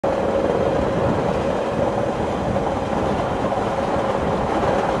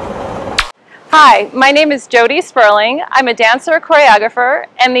Hi, my name is Jody Sperling. I'm a dancer, choreographer,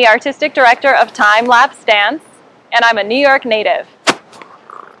 and the artistic director of Lapse Dance, and I'm a New York native.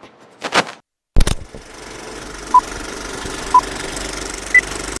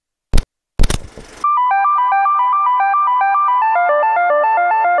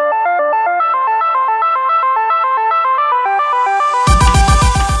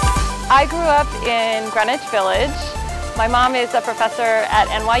 I grew up in Greenwich Village. My mom is a professor at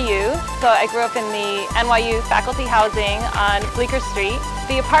NYU, so I grew up in the NYU faculty housing on Bleecker Street.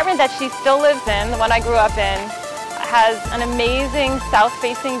 The apartment that she still lives in, the one I grew up in, has an amazing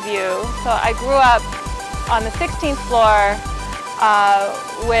south-facing view. So I grew up on the 16th floor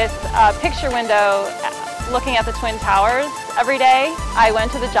with a picture window looking at the Twin Towers every day. I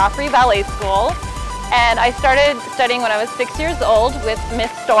went to the Joffrey Ballet School, and I started studying when I was 6 years old with Miss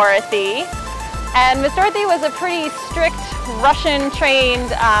Dorothy. And Miss Dorothy was a pretty strict Russian-trained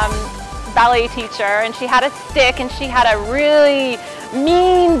ballet teacher, and she had a stick and she had a really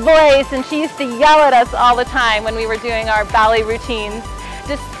mean voice, and she used to yell at us all the time when we were doing our ballet routines.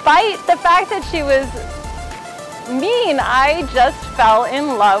 Despite the fact that she was mean, I just fell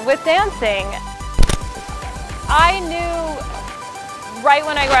in love with dancing. I knew right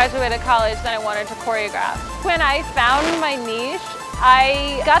when I graduated college that I wanted to choreograph. When I found my niche,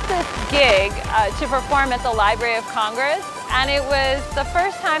 I got this gig to perform at the Library of Congress, and it was the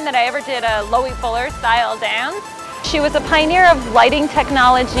first time that I ever did a Loie Fuller style dance. She was a pioneer of lighting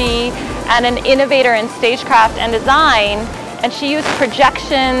technology and an innovator in stagecraft and design, and she used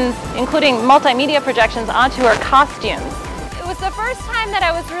projections, including multimedia projections, onto her costumes. It was the first time that I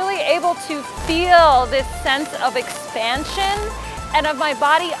was really able to feel this sense of expansion and of my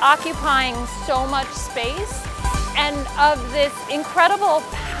body occupying so much space, and of this incredible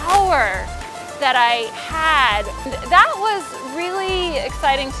power that I had. That was really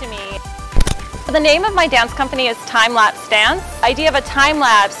exciting to me. The name of my dance company is Lapse Dance. The idea of a time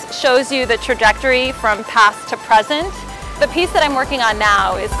lapse shows you the trajectory from past to present. The piece that I'm working on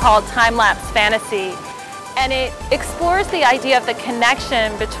now is called Time Lapse Fantasy, and it explores the idea of the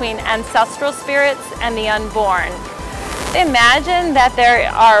connection between ancestral spirits and the unborn. Imagine that there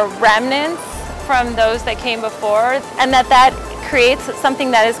are remnants from those that came before, and that creates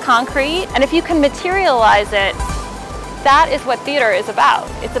something that is concrete. And if you can materialize it, that is what theater is about.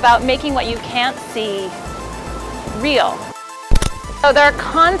 It's about making what you can't see real. So there are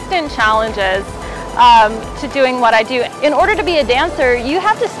constant challenges to doing what I do. In order to be a dancer, you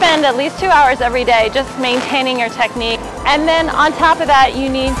have to spend at least 2 hours every day just maintaining your technique. And then on top of that, you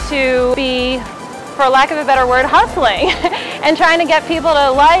need to be, for lack of a better word, hustling and trying to get people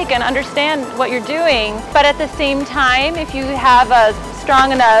to like and understand what you're doing. But at the same time, if you have a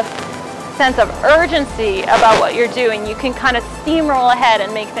strong enough sense of urgency about what you're doing, you can kind of steamroll ahead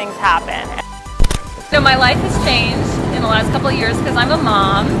and make things happen. So my life has changed in the last couple of years because I'm a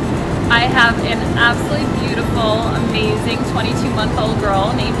mom. I have an absolutely beautiful, amazing 22-month-old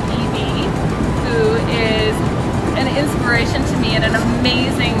girl named Evie, who is an inspiration to me and an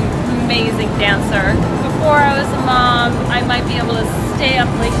amazing dancer. Before I was a mom, I might be able to stay up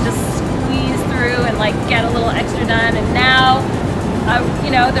late and just squeeze through and like get a little extra done, and now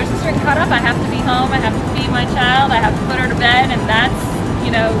you know, there's a certain cutoff. I have to be home, I have to feed my child, I have to put her to bed, and that's,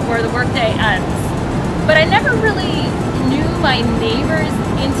 you know, where the workday ends. But I never really knew my neighbors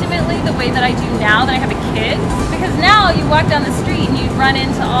intimately the way that I do now that I have a kid, because now you walk down the street and you run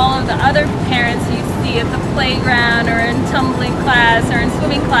into all of the other parents you see at the playground or in tumbling class or in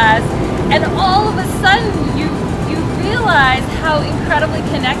swimming class, and all of a sudden you realize how incredibly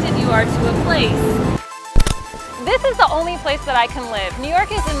connected you are to a place. This is the only place that I can live. New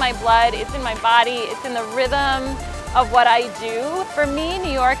York is in my blood, it's in my body, it's in the rhythm of what I do. For me,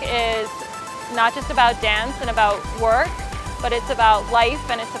 New York is not just about dance and about work, but it's about life,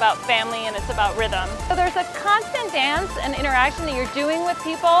 and it's about family, and it's about rhythm. So there's a constant dance and interaction that you're doing with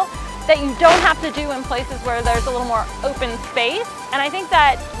people that you don't have to do in places where there's a little more open space. And I think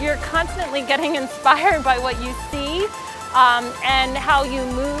that you're constantly getting inspired by what you see and how you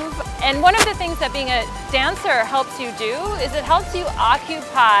move. And one of the things that being a dancer helps you do is it helps you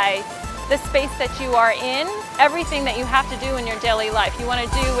occupy the space that you are in, everything that you have to do in your daily life. You want to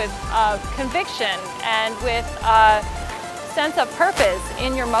do with conviction and with a sense of purpose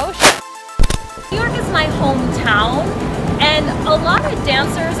in your motion. New York is my hometown, and a lot of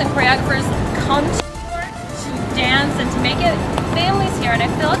dancers and choreographers come to New York to dance and to make it families here, and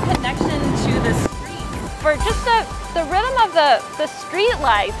I feel a connection to the street. For just a The rhythm of the street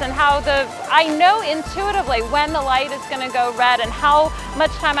lights and how I know intuitively when the light is going to go red and how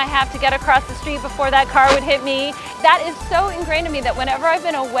much time I have to get across the street before that car would hit me. That is so ingrained in me that whenever I've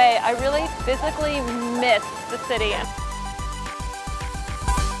been away, I really physically miss the city.